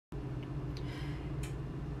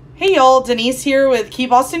Hey y'all, Denise here with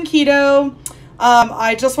Keep Austin Keto.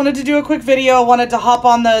 I just wanted to do a quick video. I wanted to hop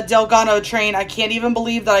on the Dalgona train. I can't even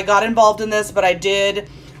believe that I got involved in this, but I did.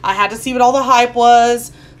 I had to see what all the hype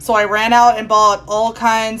was, so I ran out and bought all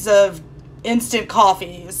kinds of instant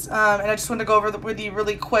coffees. And I just wanted to go over with you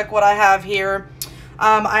really quick what I have here.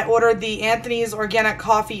 I ordered the Anthony's Organic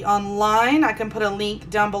Coffee online. I can put a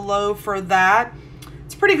link down below for that.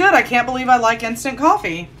 It's pretty good. I can't believe I like instant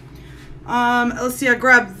coffee. Let's see, I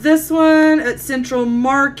grabbed this one at Central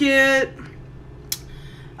Market.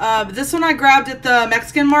 This one I grabbed at the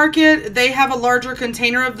Mexican market. They have a larger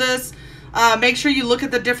container of this. Make sure you look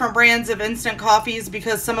at the different brands of instant coffees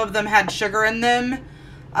because some of them had sugar in them.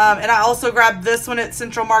 And I also grabbed this one at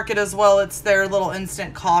Central Market as well. It's their little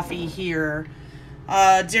instant coffee here.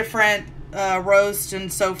 Different roast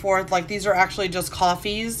and so forth. Like these are actually just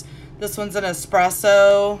coffees. This one's an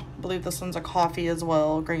espresso. I believe this one's a coffee as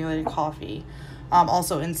well, granulated coffee.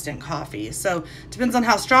 Also instant coffee. So depends on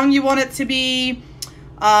how strong you want it to be.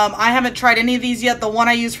 I haven't tried any of these yet. The one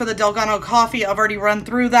I used for the Dalgona coffee, I've already run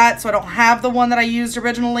through that, so I don't have the one that I used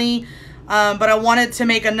originally. But I wanted to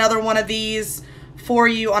make another one of these for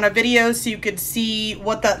you on a video so you could see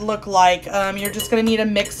what that looked like. You're just gonna need a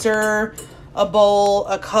mixer, a bowl,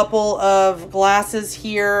 a couple of glasses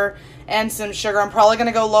here, and some sugar. I'm probably going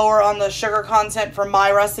to go lower on the sugar content for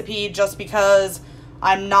my recipe just because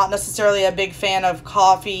I'm not necessarily a big fan of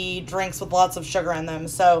coffee drinks with lots of sugar in them.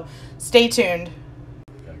 So stay tuned.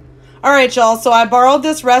 Okay. All right, y'all. So I borrowed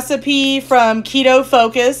this recipe from Keto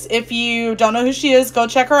Focus. If you don't know who she is, go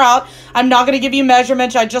check her out. I'm not going to give you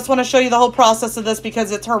measurements. I just want to show you the whole process of this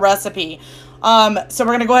because it's her recipe. So we're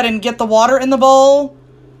going to go ahead and get the water in the bowl.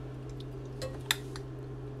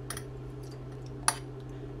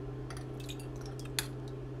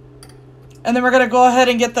 And then we're going to go ahead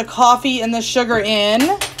and get the coffee and the sugar in.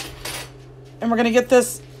 And we're going to get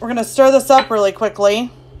this, we're going to stir this up really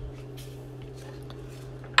quickly.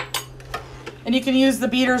 And you can use the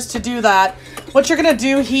beaters to do that. What you're going to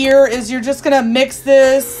do here is you're just going to mix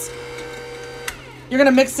this. You're going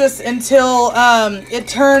to mix this until it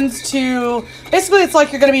turns to, basically it's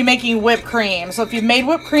like you're going to be making whipped cream. So if you've made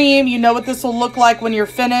whipped cream, you know what this will look like when you're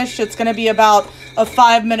finished. It's going to be about a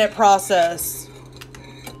 5-minute process.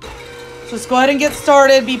 Just go ahead and get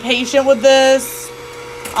started. Be patient with this.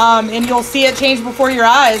 And you'll see it change before your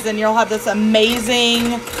eyes. And you'll have this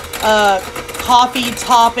amazing coffee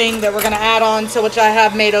topping that we're going to add on to which I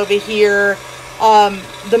have made over here.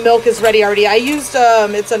 The milk is ready already. I used,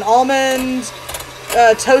 it's an almond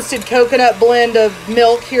toasted coconut blend of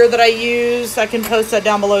milk here that I use. I can post that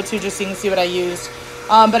down below too just so you can see what I used.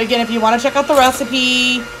 But again, if you want to check out the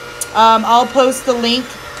recipe, I'll post the link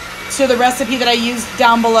to the recipe that I used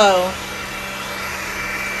down below.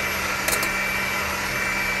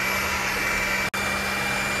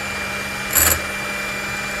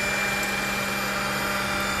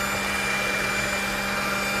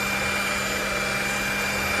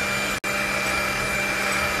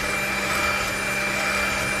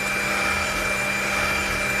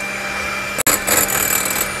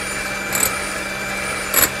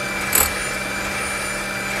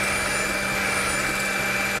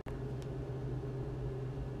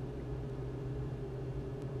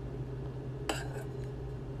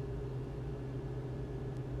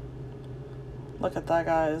 Look at that,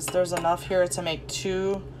 guys. There's enough here to make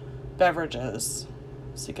 2 beverages.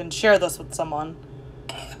 So you can share this with someone.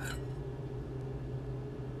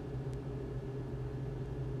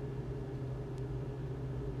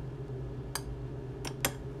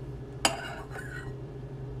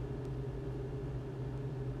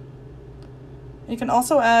 You can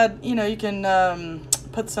also add, you know, you can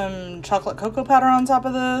put some chocolate cocoa powder on top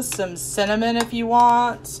of this, some cinnamon if you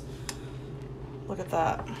want. Look at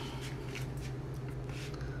that.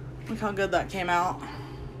 Look how good that came out.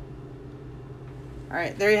 All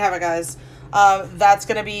right, there you have it, guys. That's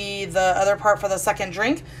going to be the other part for the second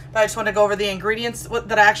drink. But I just want to go over the ingredients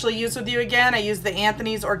that I actually used with you again. I used the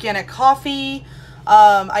Anthony's Organic Coffee.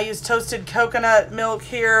 I used toasted coconut milk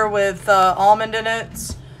here with almond in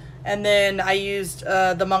it. And then I used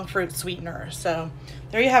the monk fruit sweetener. So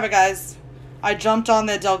there you have it, guys. I jumped on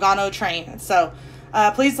the Dalgona train. So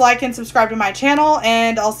please like and subscribe to my channel,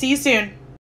 and I'll see you soon.